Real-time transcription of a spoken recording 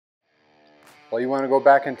Well, you want to go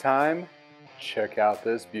back in time? Check out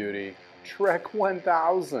this beauty, Trek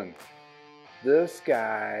 1000. This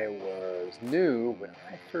guy was new when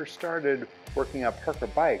I first started working at Parker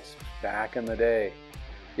Bikes back in the day.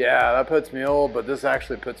 Yeah, that puts me old, but this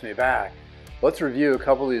actually puts me back. Let's review a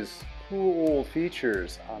couple of these cool old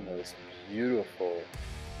features on this beautiful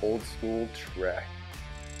old school Trek.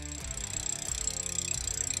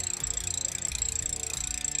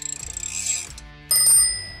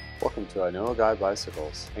 Welcome to I Know a Guy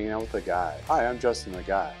Bicycles, hanging out with a guy. Hi, I'm Justin the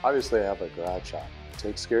Guy. Obviously I have a garage shop.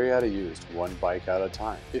 Take scary out of used, one bike at a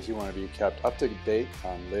time. If you want to be kept up to date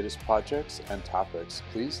on latest projects and topics,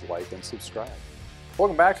 please like and subscribe.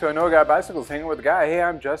 Welcome back to I Know a Guy Bicycles, hanging with a guy. Hey,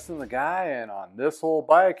 I'm Justin the Guy, and on this old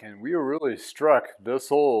bike, and we were really struck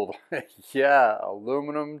this old. Yeah,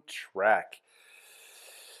 aluminum Trek.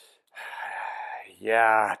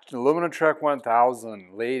 Yeah, aluminum Trek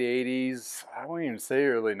 1000, late 80s. I won't even say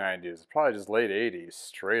early 90s. Probably just late 80s,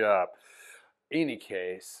 straight up. Any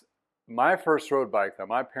case, my first road bike that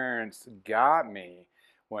my parents got me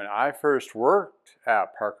when I first worked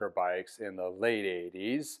at Parker Bikes in the late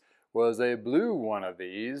 80s was a blue one of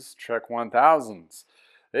these Trek 1000s.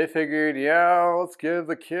 They figured, yeah, let's give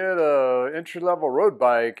the kid a entry-level road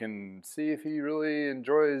bike and see if he really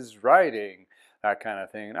enjoys riding, that kind of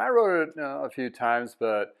thing. And I rode it a few times,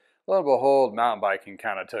 but lo and behold, mountain biking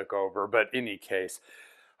kind of took over. But in any case,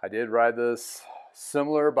 I did ride this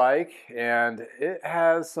similar bike, and it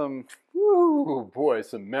has some,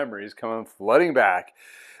 some memories coming flooding back.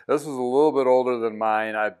 This was a little bit older than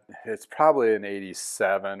mine. It's probably an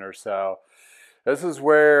 87 or so. This is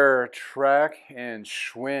where Trek and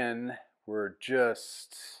Schwinn were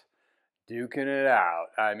just duking it out.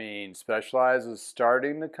 I mean, Specialized was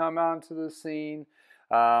starting to come onto the scene.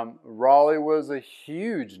 Raleigh was a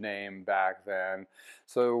huge name back then.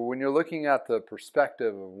 So when you're looking at the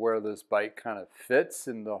perspective of where this bike kind of fits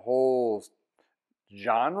in the whole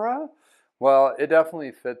genre, well, it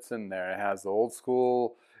definitely fits in there. It has the old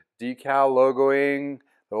school decal logoing,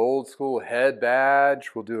 the old school head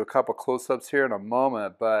badge. We'll do a couple close-ups here in a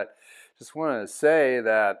moment, but just wanted to say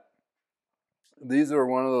that these are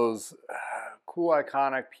one of those cool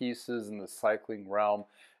iconic pieces in the cycling realm.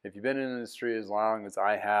 If you've been in the industry as long as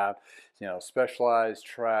I have, you know, Specialized,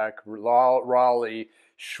 Trek, Raleigh,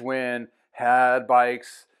 Schwinn had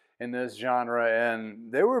bikes in this genre,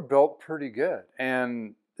 and they were built pretty good.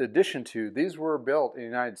 And in addition to, these were built in the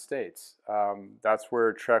United States. That's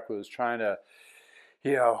where Trek was trying to,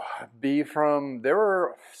 be from. They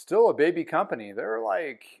were still a baby company. They were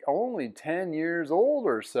like only 10 years old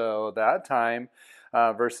or so at that time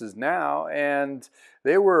versus now. And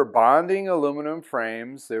they were bonding aluminum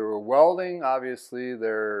frames. They were welding, obviously,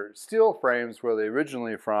 their steel frames were they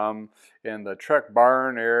originally from in the Trek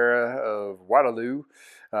barn era of Waterloo,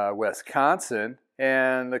 Wisconsin.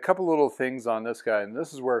 And a couple little things on this guy. And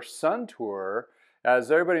this is where Suntour,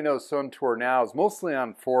 as everybody knows, Suntour now is mostly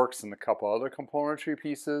on forks and a couple other componentry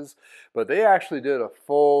pieces, but they actually did a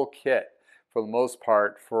full kit for the most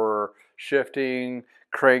part for shifting,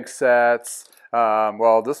 cranksets.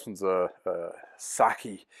 Well, this one's a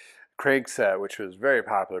Saki crankset, which was very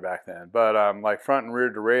popular back then, but like front and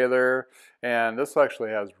rear derailleur, and this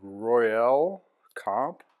actually has Royale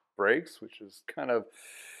comp brakes, which is kind of,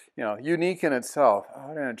 unique in itself.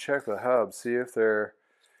 I'm going to check the hub, see if they're,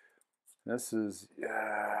 this is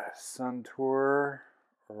Suntour, or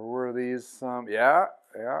were these some? Yeah,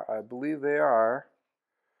 I believe they are.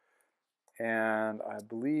 And I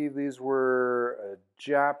believe these were a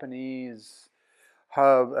Japanese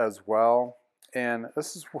hub as well. And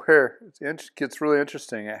this is where it gets really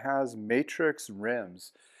interesting. It has matrix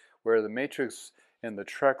rims, where the matrix in the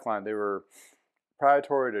Trek line, they were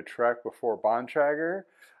proprietary to Trek before Bontrager.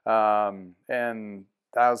 And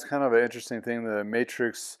that was kind of an interesting thing. The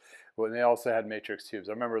matrix, when they also had matrix tubes.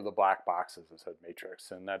 I remember the black boxes that said matrix,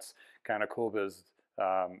 and that's kind of cool because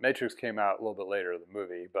Matrix came out a little bit later in the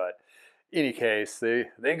movie. But in any case, they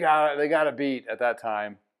got a beat at that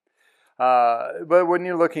time. But when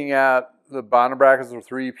you're looking at the bottom brackets are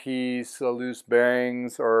 3-piece loose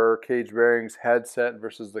bearings or cage bearings headset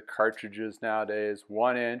versus the cartridges nowadays,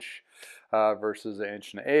 1 inch versus 1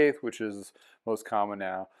 1/8 inch, which is most common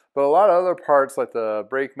now. But a lot of other parts like the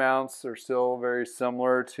brake mounts are still very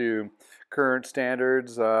similar to current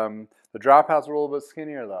standards. The dropouts are a little bit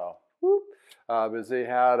skinnier though, because they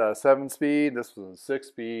had a 7-speed, this was a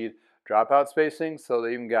 6-speed dropout spacing, so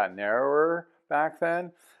they even got narrower back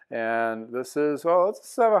then. And this is, it's a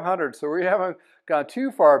 700, so we haven't gone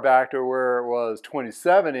too far back to where it was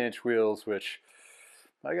 27-inch wheels, which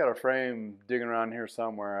I got a frame digging around here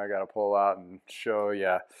somewhere I got to pull out and show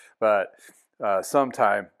you, but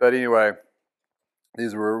sometime. But anyway,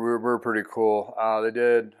 These were pretty cool. They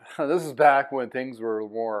did, this is back when things were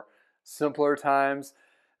more simpler times.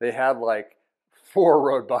 They had like 4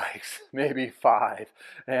 road bikes, maybe 5,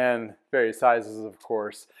 and various sizes, of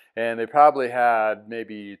course. And they probably had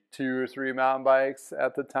maybe 2 or 3 mountain bikes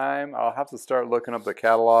at the time. I'll have to start looking up the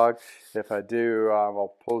catalog. If I do,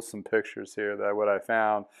 I'll post some pictures here that what I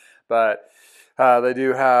found. But they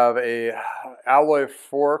do have a alloy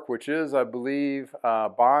fork, which is, I believe,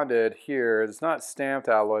 bonded here. It's not stamped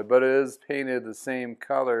alloy, but it is painted the same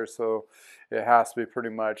color, so it has to be pretty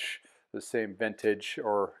much the same vintage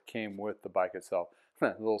or came with the bike itself.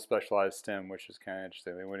 A little specialized stem, which is kind of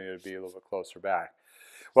interesting. They wanted to be a little bit closer back.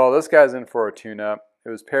 Well, this guy's in for a tune-up. It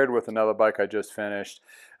was paired with another bike I just finished.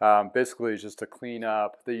 Basically, it's just to clean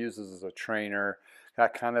up. They use this as a trainer,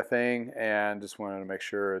 that kind of thing, and just wanted to make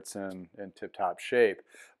sure it's in tip-top shape.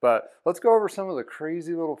 But let's go over some of the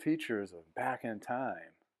crazy little features of back in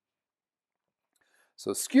time.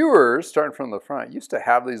 So skewers, starting from the front, used to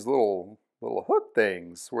have these little hook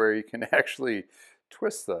things where you can actually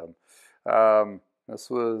twist them. This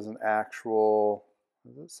was an actual,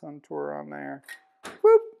 is it Suntour on there?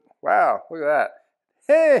 Whoop! Wow, look at that.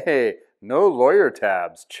 Hey, no lawyer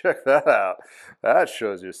tabs. Check that out. That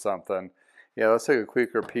shows you something. Yeah, let's take a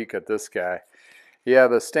quicker peek at this guy. Yeah,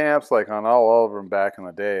 the stamps, like on all of them back in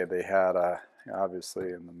the day, they had obviously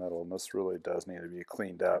in the middle, and this really does need to be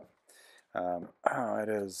cleaned up.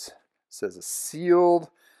 It says a sealed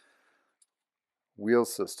wheel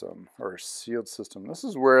system or sealed system. This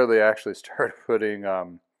is where they actually started putting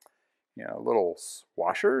little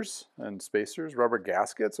washers and spacers, rubber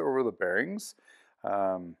gaskets over the bearings.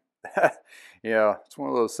 It's one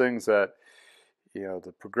of those things that,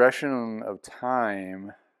 the progression of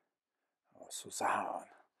time. Oh, Suzanne.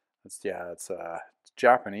 It's a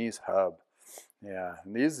Japanese hub. Yeah,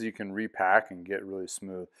 and these you can repack and get really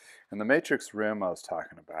smooth. And the matrix rim I was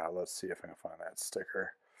talking about, let's see if I can find that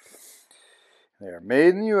sticker. They are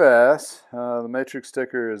made in the US. The matrix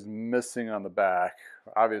sticker is missing on the back.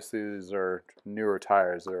 Obviously, these are newer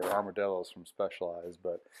tires. They're Armadillos from Specialized,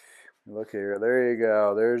 but look here. There you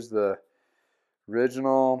go. There's the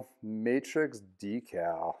original matrix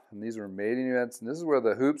decal. And these were made in the US. And this is where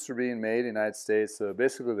the hoops are being made in the United States. So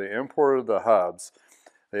basically, they imported the hubs.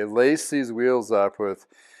 They lace these wheels up with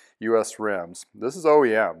US rims. This is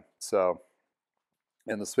OEM. So,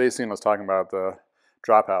 and the spacing I was talking about, the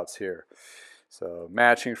dropouts here. So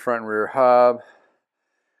matching front and rear hub,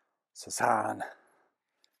 Sassan,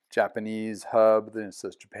 Japanese hub, then it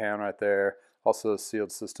says Japan right there. Also a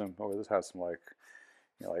sealed system. Oh, this has some like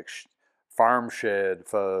farm shed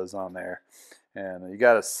fuzz on there. And you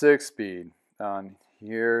got a 6-speed on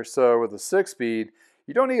here. So with a 6-speed,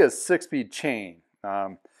 you don't need a 6-speed chain.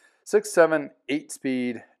 6, 7,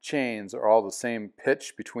 8-speed chains are all the same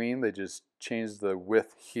pitch between. They just change the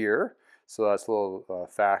width here. So that's a little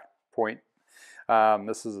fact point.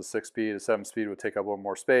 This is a 6-speed. A 7-speed would take up a little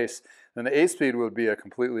more space. Then the 8-speed would be a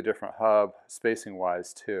completely different hub,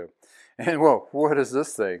 spacing-wise, too. And, well, what is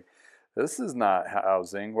this thing? This is not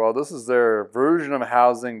housing. Well, this is their version of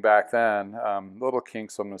housing back then. Little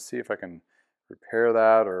kink, so I'm going to see if I can repair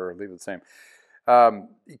that or leave it the same.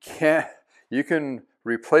 You can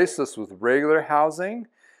replace this with regular housing.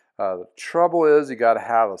 The trouble is you got to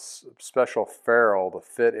have a special ferrule to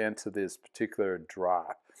fit into this particular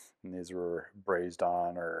drop. And these were brazed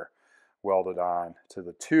on or welded on to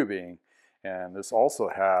the tubing. And this also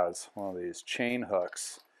has one of these chain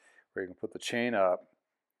hooks where you can put the chain up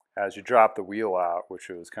as you drop the wheel out, which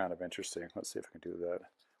was kind of interesting. Let's see if I can do that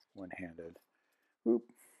one-handed. Oop,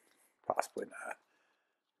 possibly not.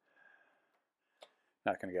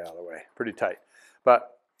 Not going to get out of the way. Pretty tight.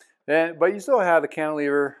 But you still have the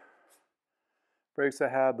cantilever brakes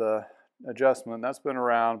that had the adjustment. That's been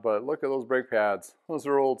around, but look at those brake pads. Those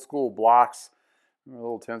are old school blocks. A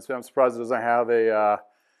little 10-speed. I'm surprised it doesn't have a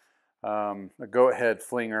goat head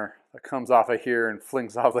flinger that comes off of here and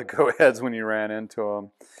flings off the goat heads when you ran into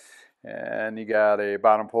them. And you got a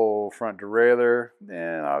bottom pole front derailleur.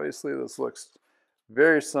 And obviously this looks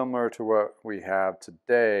very similar to what we have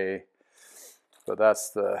today. But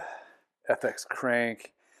that's the FX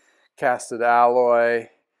crank, casted alloy.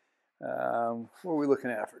 What are we looking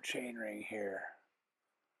at for chainring here?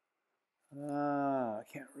 I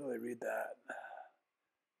can't really read that.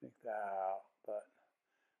 Take that out. But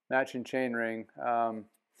matching chainring.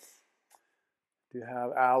 Do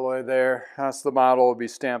have alloy there. That's the model. Will be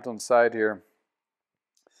stamped on the side here.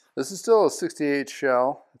 This is still a 68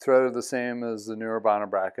 shell, threaded the same as the newer bottom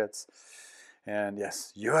brackets. And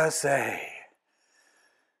yes, USA.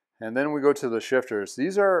 And then we go to the shifters.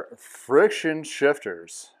 These are friction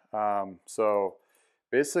shifters. So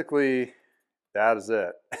basically, That is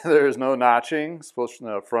it. There is no notching, supposed to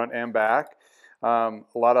know front and back. A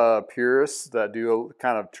lot of purists that do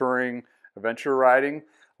kind of touring adventure riding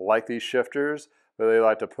like these shifters, but they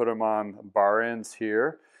like to put them on bar ends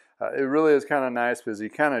here. It really is kind of nice because you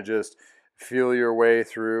kind of just feel your way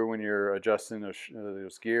through when you're adjusting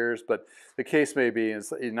those gears. But the case may be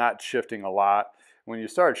is you're not shifting a lot. When you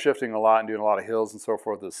start shifting a lot and doing a lot of hills and so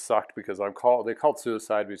forth, it sucked because they called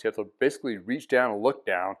suicide because you have to basically reach down and look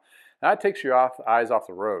down. That takes your eyes off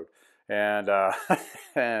the road. And, and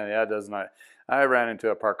yeah, it does not. I ran into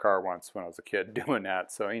a parked car once when I was a kid doing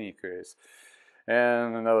that. So any case.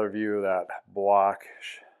 And another view of that block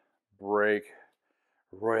brake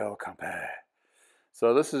Royal Company.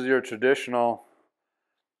 So this is your traditional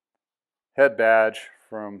head badge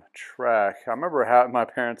from Trek. I remember my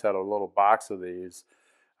parents had a little box of these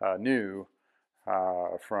new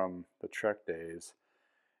from the Trek days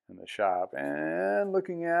in the shop. And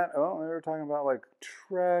looking at, oh, they were talking about like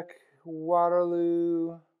Trek,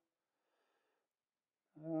 Waterloo.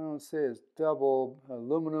 I don't say it's double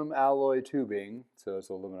aluminum alloy tubing, so it's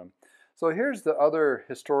aluminum. So here's the other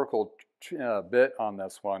historical bit on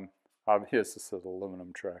this one. Obviously, this is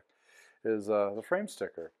aluminum Trek. Is the frame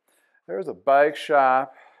sticker. There's a bike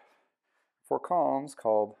shop for Collins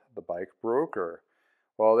called the Bike Broker.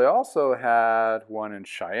 Well, they also had one in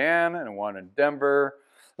Cheyenne and one in Denver.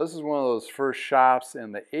 This is one of those first shops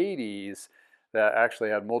in the 80s that actually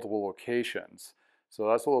had multiple locations. So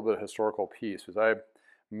that's a little bit of historical piece because I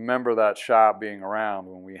remember that shop being around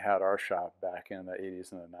when we had our shop back in the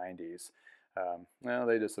 80s and the 90s. Well,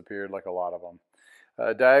 they disappeared like a lot of them.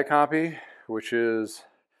 Diacopy, which is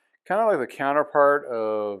kind of like the counterpart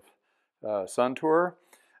of Suntour.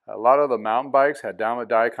 A lot of the mountain bikes had downward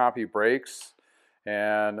Diacopy brakes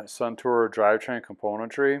and Suntour drivetrain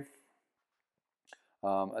componentry.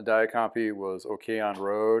 A Diacopy was okay on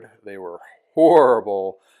road. They were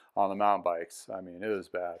horrible on the mountain bikes. I mean, it was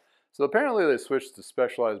bad. So apparently they switched to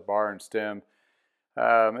specialized bar and stem.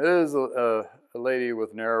 It is a lady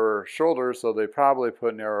with narrower shoulders, so they probably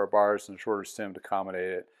put narrower bars and shorter stem to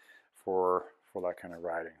accommodate it for that kind of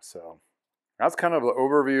riding. So that's kind of the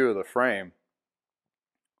overview of the frame.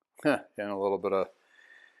 And a little bit of,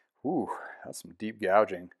 ooh, that's some deep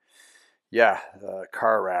gouging. Yeah, the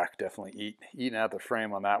car rack definitely eating at the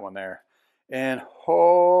frame on that one there. And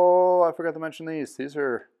oh, I forgot to mention these. These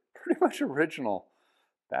are pretty much original.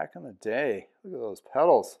 Back in the day, look at those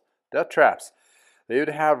pedals, death traps. They would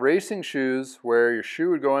have racing shoes where your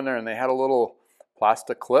shoe would go in there and they had a little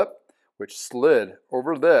plastic clip which slid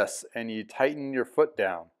over this and you tighten your foot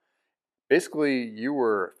down. Basically, you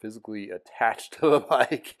were physically attached to the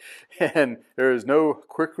bike and there is no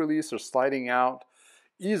quick release or sliding out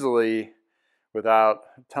easily without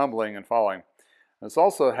tumbling and falling. This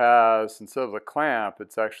also has, instead of a clamp,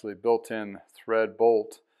 it's actually built-in thread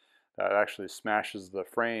bolt that actually smashes the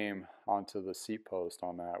frame onto the seat post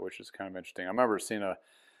on that, which is kind of interesting. I remember seeing a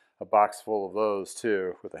box full of those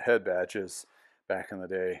too with the head badges back in the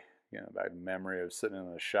day. You know, that memory of sitting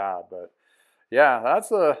in the shop. But yeah,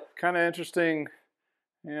 that's a kind of interesting,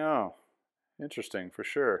 interesting for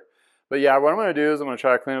sure. But yeah, what I'm going to do is I'm going to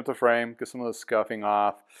try to clean up the frame, get some of the scuffing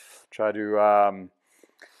off, try to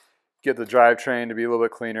get the drivetrain to be a little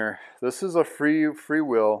bit cleaner. This is a free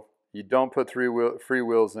wheel. You don't put free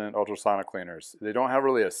wheels in ultrasonic cleaners. They don't have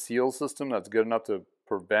really a seal system that's good enough to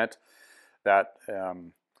prevent that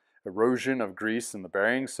erosion of grease in the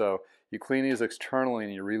bearings. So you clean these externally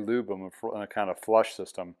and you re-lube them in a kind of flush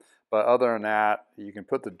system. But other than that, you can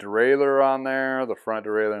put the derailleur on there, the front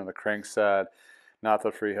derailleur and the crankset, not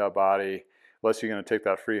the free hub body, unless you're going to take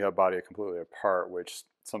that free hub body completely apart, which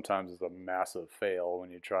sometimes is a massive fail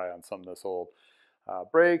when you try on something this old.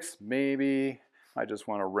 Brakes, maybe. I just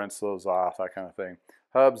want to rinse those off, that kind of thing.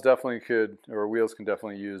 Hubs definitely could, or wheels can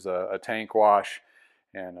definitely use a tank wash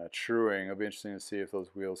and a truing. It'll be interesting to see if those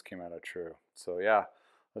wheels came out of true. So yeah,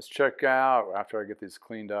 let's check out after I get these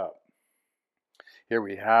cleaned up. Here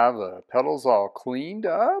we have the pedals all cleaned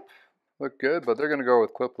up. Look good, but they're going to go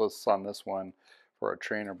with clipless on this one for a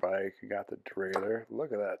trainer bike. You got the derailleur.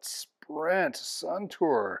 Look at that Sprint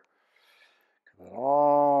Suntour. Got it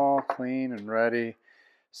all clean and ready.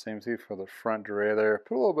 Same thing for the front derailleur.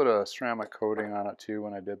 Put a little bit of ceramic coating on it too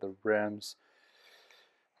when I did the rims.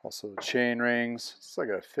 Also the chain rings. It's like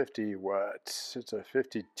a 50 what? It's a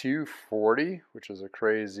 5240, which is a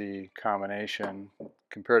crazy combination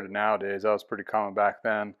compared to nowadays. That was pretty common back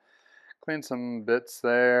then. Cleaned some bits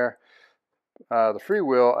there. The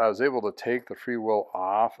freewheel, I was able to take the freewheel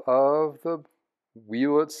off of the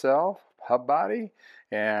wheel itself, hub body,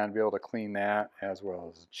 and be able to clean that as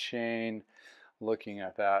well as the chain. Looking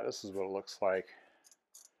at that, this is what it looks like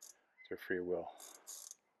your freewheel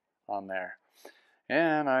on there.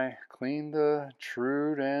 And I cleaned the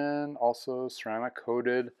Trude and also ceramic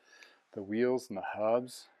coated the wheels and the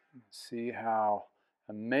hubs. See how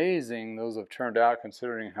amazing those have turned out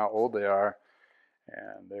considering how old they are.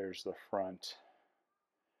 And there's the front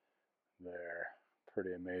there.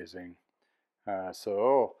 Pretty amazing.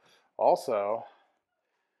 So also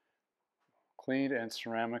cleaned and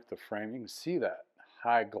ceramic the frame. You can see that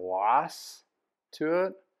high gloss to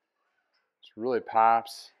it. It really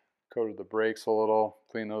pops. Coated the brakes a little,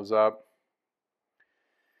 clean those up.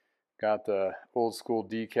 Got the old school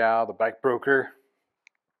decal, the bike broker.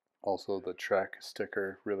 Also the Trek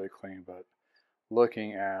sticker, really clean. But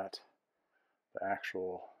looking at the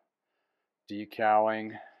actual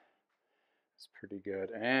decaling, it's pretty good.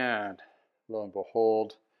 And lo and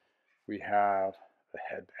behold, we have the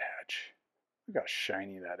head badge. Look how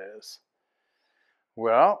shiny that is.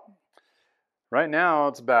 Well, right now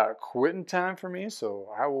it's about quitting time for me, so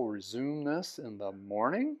I will resume this in the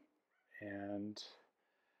morning, and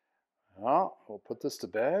well, we'll put this to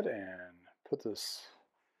bed and put this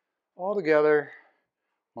all together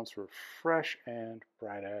once we're fresh and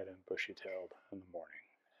bright-eyed and bushy-tailed in the morning.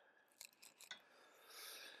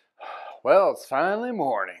 Well, it's finally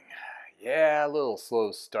morning. Yeah, a little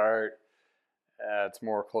slow start. It's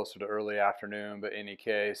more closer to early afternoon, but in any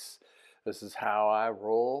case, this is how I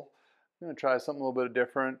roll. I'm going to try something a little bit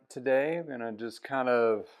different today. I'm going to just kind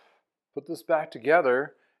of put this back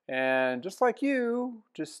together, and just like you,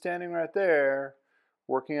 just standing right there,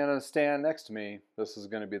 working on a stand next to me, this is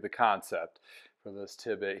going to be the concept for this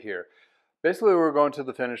tidbit here. Basically, we're going to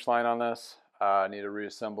the finish line on this. I need to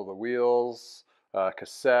reassemble the wheels,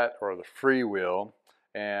 cassette or the freewheel,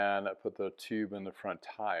 and put the tube in the front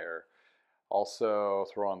tire. Also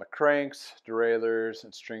throw on the cranks, derailleurs,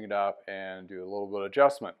 and string it up and do a little bit of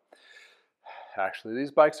adjustment. Actually,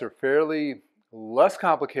 these bikes are fairly less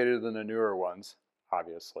complicated than the newer ones,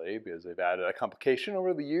 obviously, because they've added a complication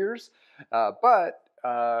over the years, but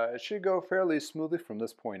it should go fairly smoothly from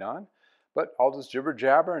this point on. But I'll just jibber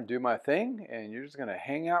jabber and do my thing, and you're just going to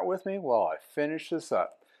hang out with me while I finish this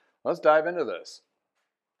up. Let's dive into this.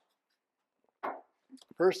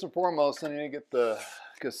 First and foremost, I need to get the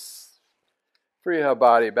free hub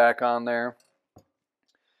body back on there.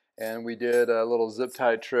 And we did a little zip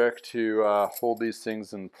tie trick to hold these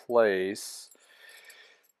things in place.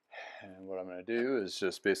 And what I'm going to do is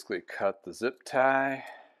just basically cut the zip tie,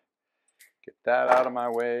 get that out of my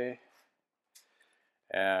way,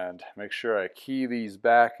 and make sure I key these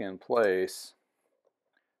back in place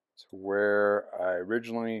to where I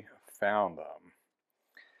originally found them.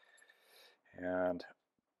 And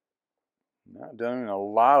not doing a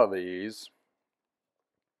lot of these.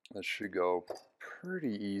 This should go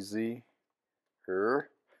pretty easy.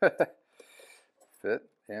 Fit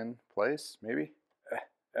in place, maybe?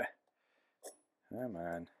 Come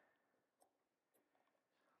on.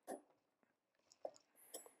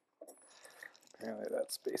 Apparently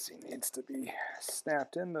that spacing needs to be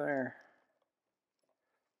snapped in there.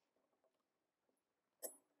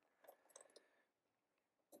 It's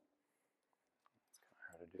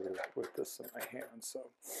kind of hard to do with this in my hand,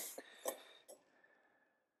 so.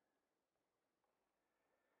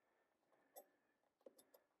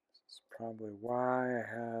 This is probably why I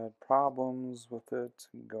had problems with it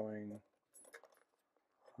going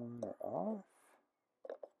on or off.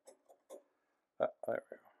 There we go.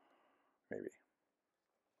 Maybe.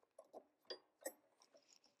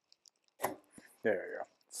 There you go.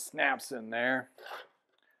 Snaps in there.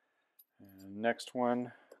 And next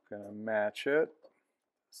one, gonna match it.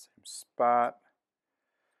 Same spot.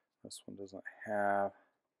 This one doesn't have.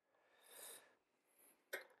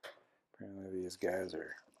 Apparently these guys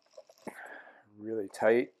are really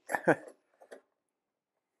tight. So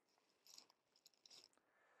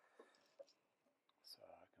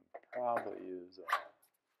I can probably use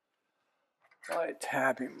a light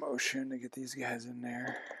tapping motion to get these guys in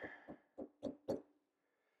there.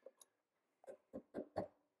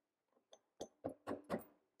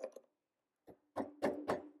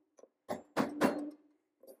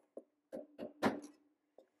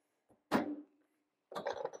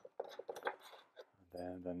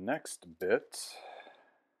 Then the next bit,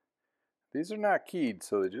 these are not keyed,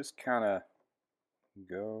 so they just kind of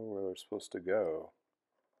go where they're supposed to go.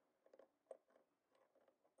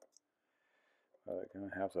 I'm going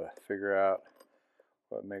to have to figure out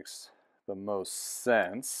what makes the most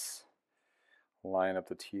sense. Line up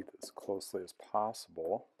the teeth as closely as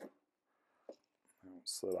possible.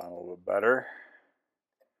 Slid on a little bit better.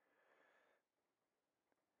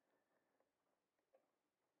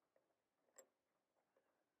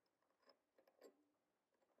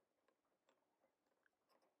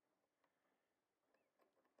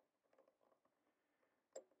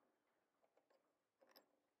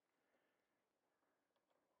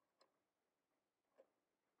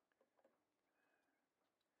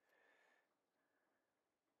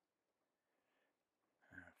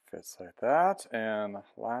 Fits like that. And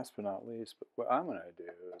last but not least, but what I'm going to do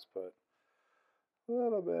is put a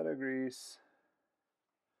little bit of grease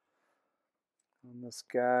on this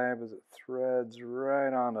guy because it threads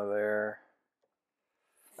right onto there.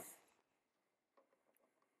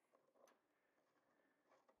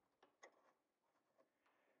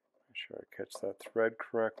 Make sure I catch that thread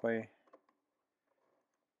correctly.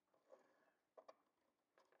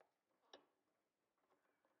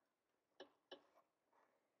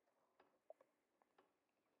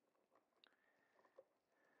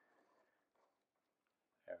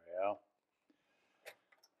 There we go.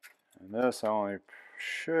 And this I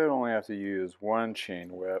should only have to use one chain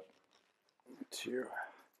whip to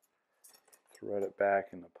thread it back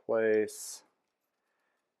into place.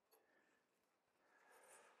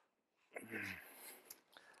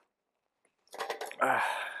 Like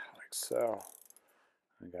so.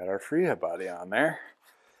 We got our freehub body on there.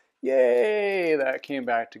 Yay! That came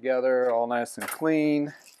back together all nice and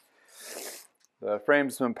clean. The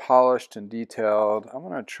frame's been polished and detailed. I'm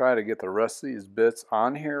going to try to get the rest of these bits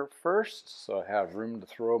on here first so I have room to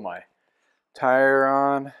throw my tire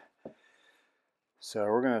on. So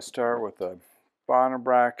we're going to start with the bottom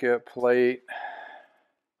bracket plate.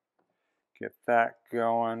 Get that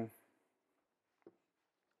going.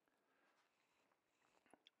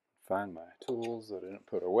 Find my tools that I didn't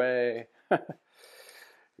put away. Yeah,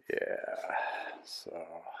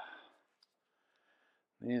 so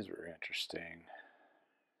these were interesting.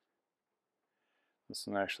 This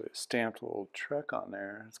one actually a stamped little truck on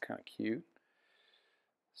there. It's kind of cute.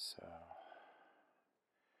 So I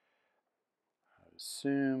would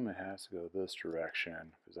assume it has to go this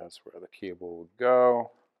direction because that's where the cable would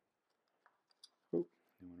go. Oop,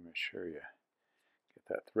 you want to make sure you get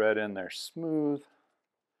that thread in there smooth.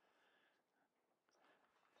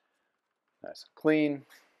 Nice and clean.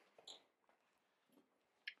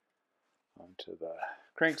 Onto the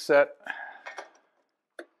crank set.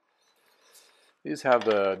 These have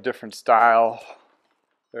the different style.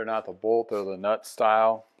 They're not the bolt, they're the nut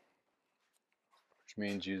style, which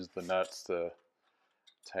means use the nuts to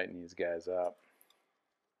tighten these guys up.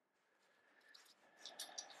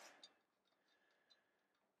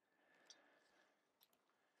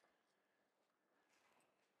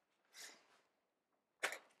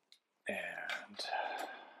 And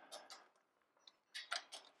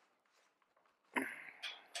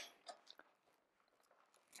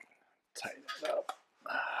tighten it up.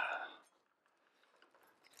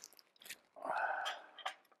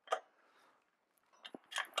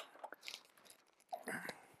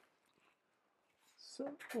 So,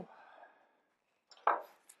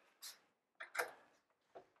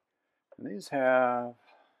 and these have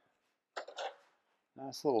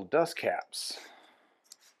nice little dust caps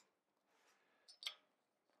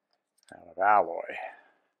out of alloy.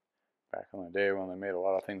 Back in the day when they made a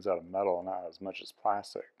lot of things out of metal, not as much as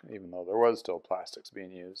plastic, even though there was still plastics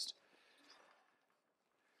being used.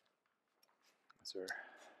 These are a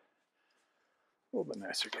little bit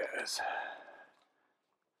nicer guys.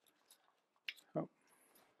 Oh,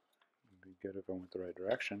 it'd be good if I went the right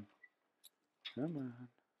direction. Come on.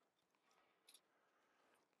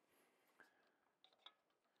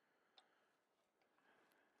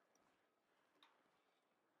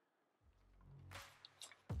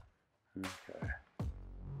 Okay.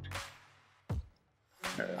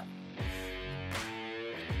 Yeah.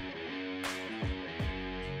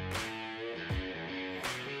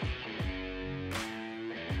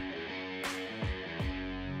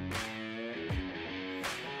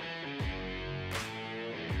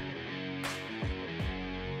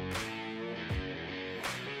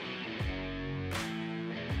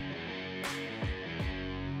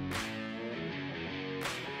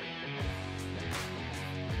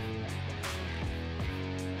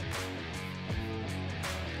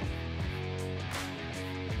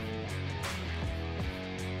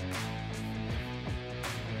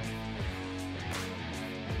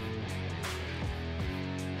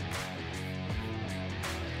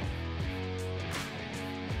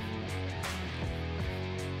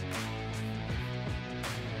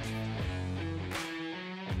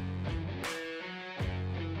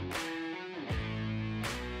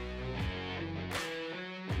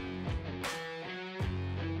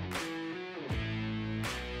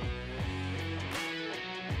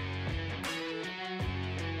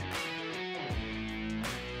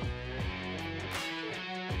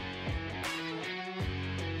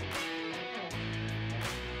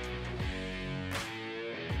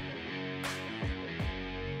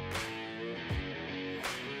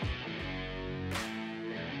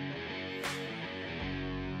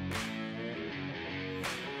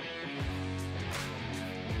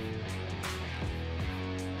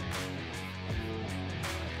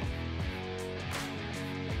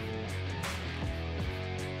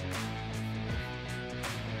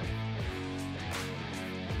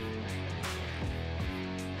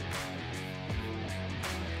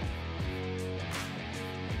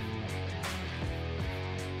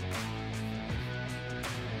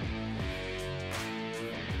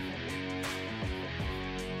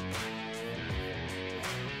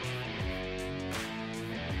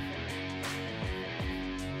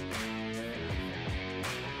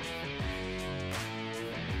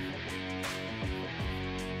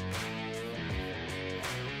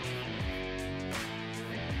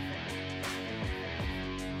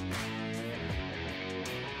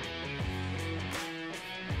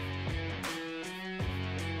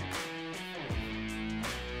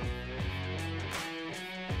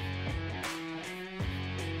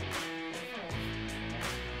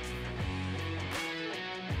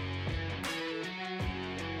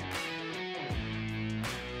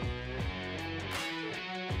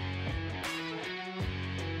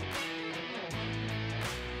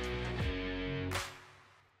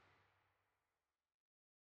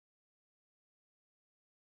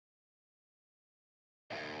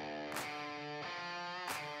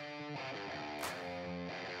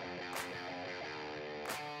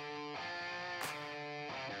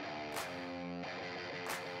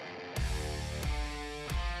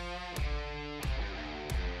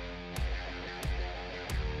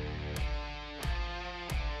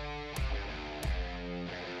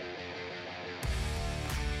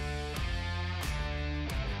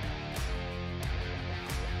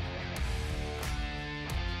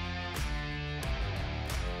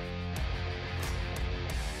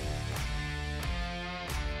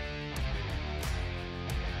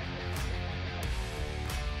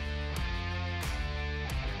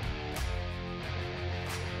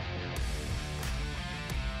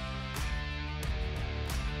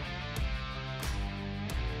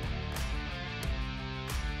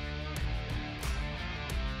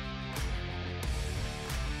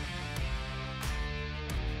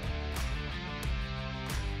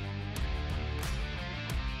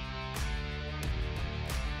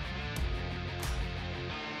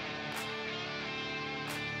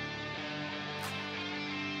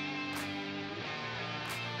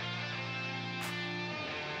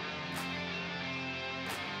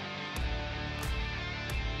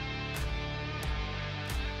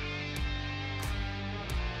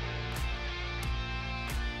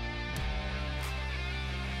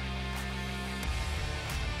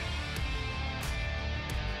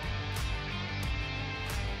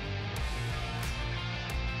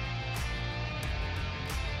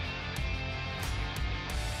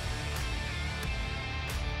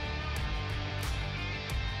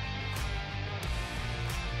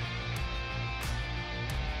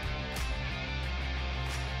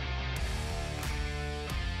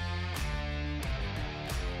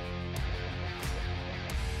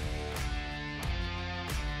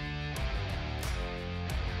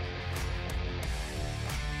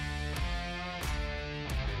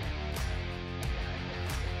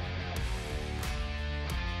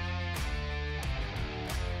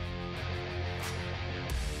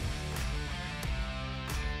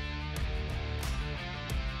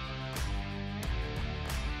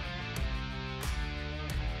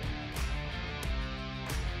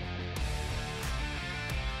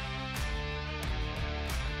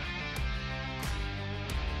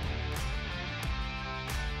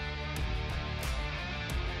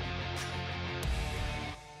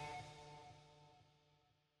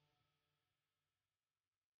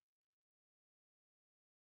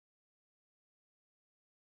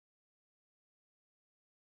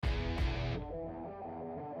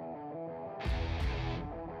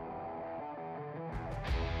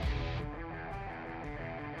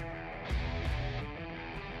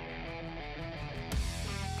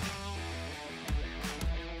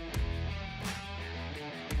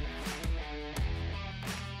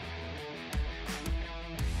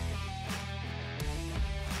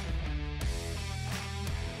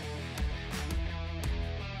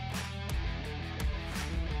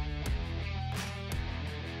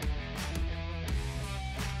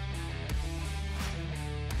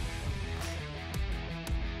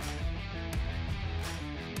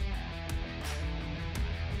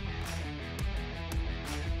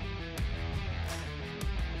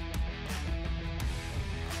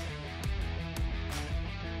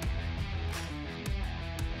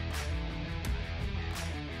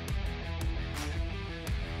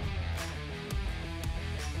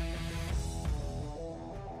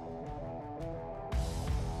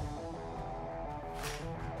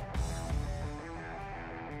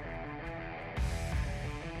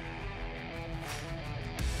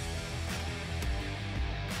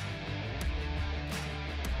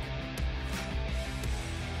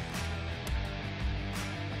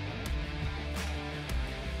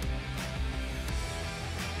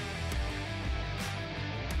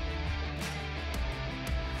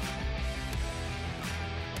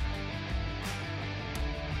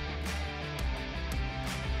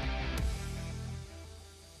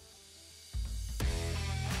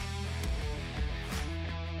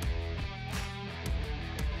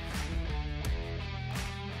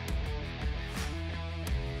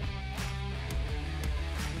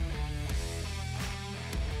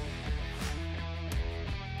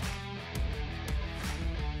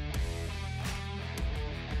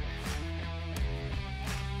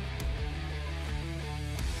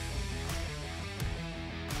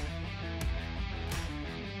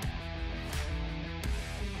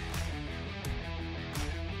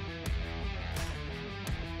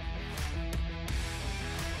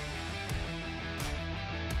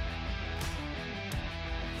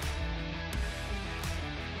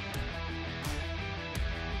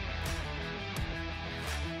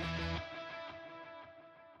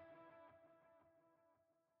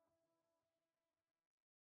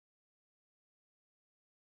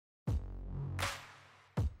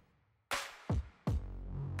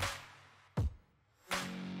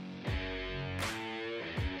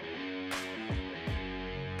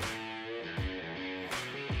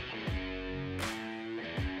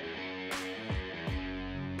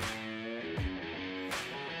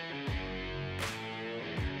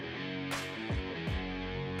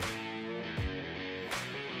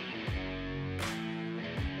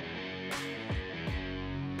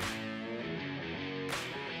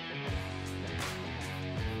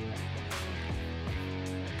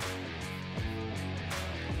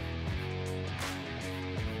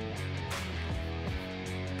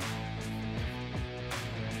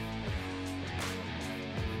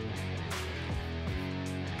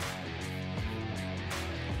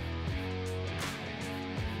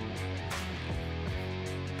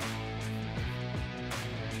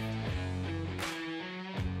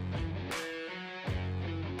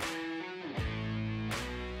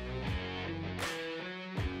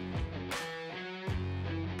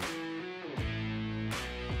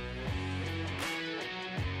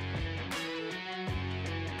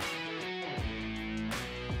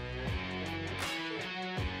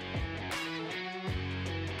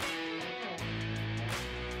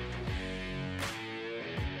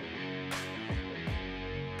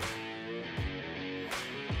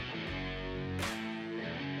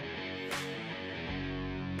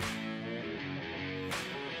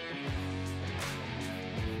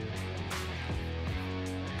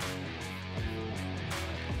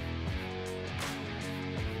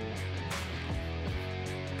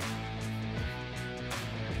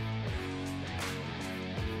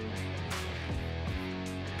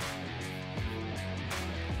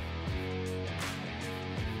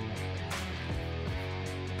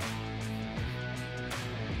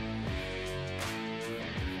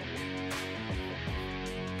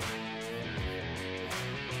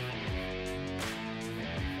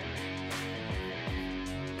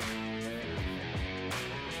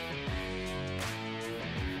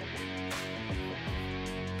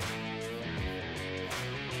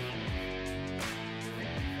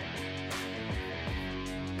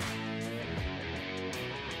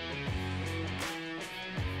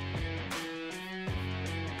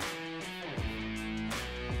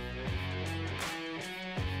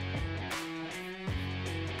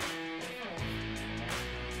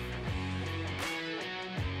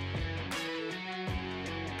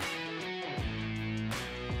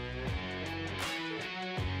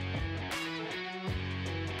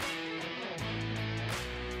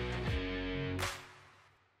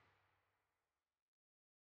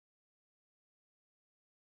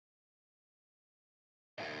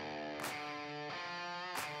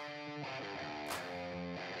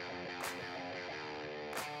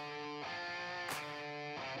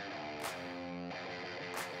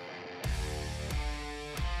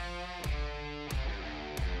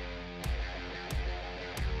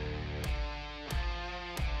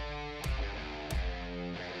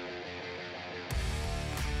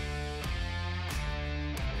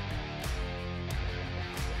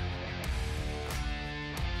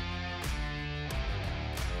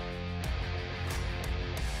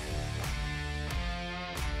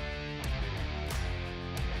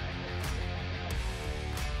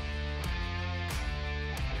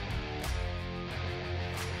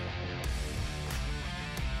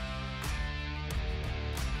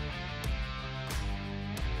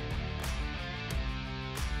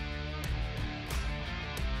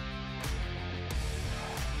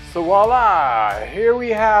 So voila, here we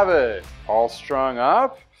have it, all strung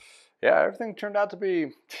up. Yeah, everything turned out to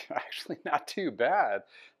be actually not too bad.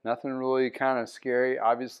 Nothing really kind of scary.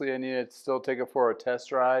 Obviously, I needed to still take it for a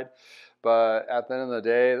test ride, but at the end of the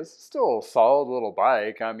day, this is still a solid little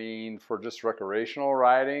bike. I mean, for just recreational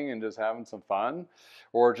riding and just having some fun,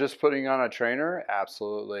 or just putting on a trainer,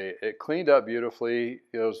 absolutely. It cleaned up beautifully.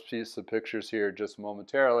 You'll see some pictures here just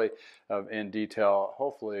momentarily in detail,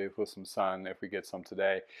 hopefully with some sun if we get some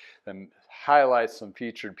today. Then highlights some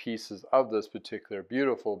featured pieces of this particular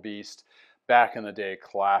beautiful beast. Back in the day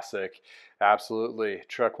classic. Absolutely.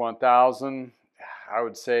 Trek 1000, I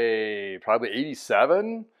would say probably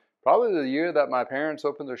 87. Probably the year that my parents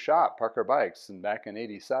opened their shop, Parker Bikes, and back in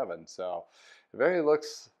 87. So it very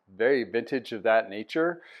looks very vintage of that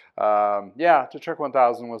nature. Yeah, the Trek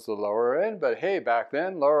 1000 was the lower end, but hey, back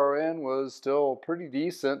then lower end was still pretty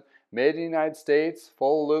decent. Made in the United States,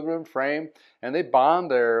 full aluminum frame, and they bond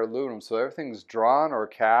their aluminum, so everything's drawn or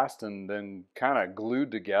cast and then kind of glued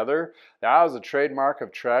together. That was a trademark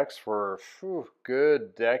of Treks for a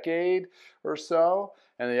good decade or so.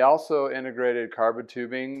 And they also integrated carbon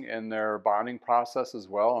tubing in their bonding process as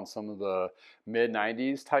well on some of the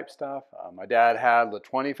mid-90s type stuff. My dad had the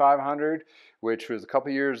 2500, which was a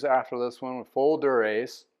couple years after this one, with full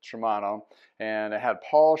Dura-Ace, Shimano, and it had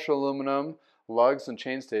polished aluminum, lugs and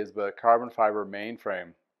chainstays, but carbon fiber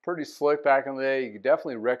mainframe. Pretty slick back in the day. You could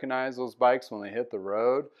definitely recognize those bikes when they hit the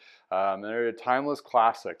road. They're timeless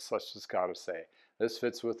classics, let's just gotta say. This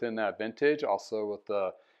fits within that vintage, also with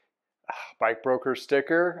the Bike Broker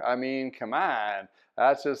sticker. I mean, come on.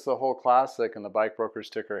 That's just the whole classic, and the Bike Broker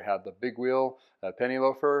sticker had the big wheel, penny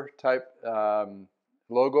loafer type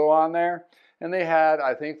logo on there. And they had,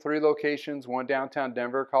 I think, 3 locations, one downtown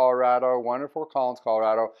Denver, Colorado, one in Fort Collins,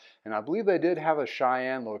 Colorado, and I believe they did have a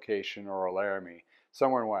Cheyenne location or a Laramie,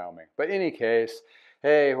 somewhere in Wyoming. But in any case,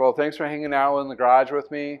 hey, well, thanks for hanging out in the garage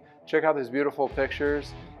with me. Check out these beautiful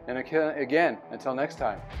pictures. And again, until next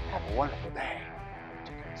time, have a wonderful day.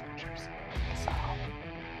 Check out these pictures.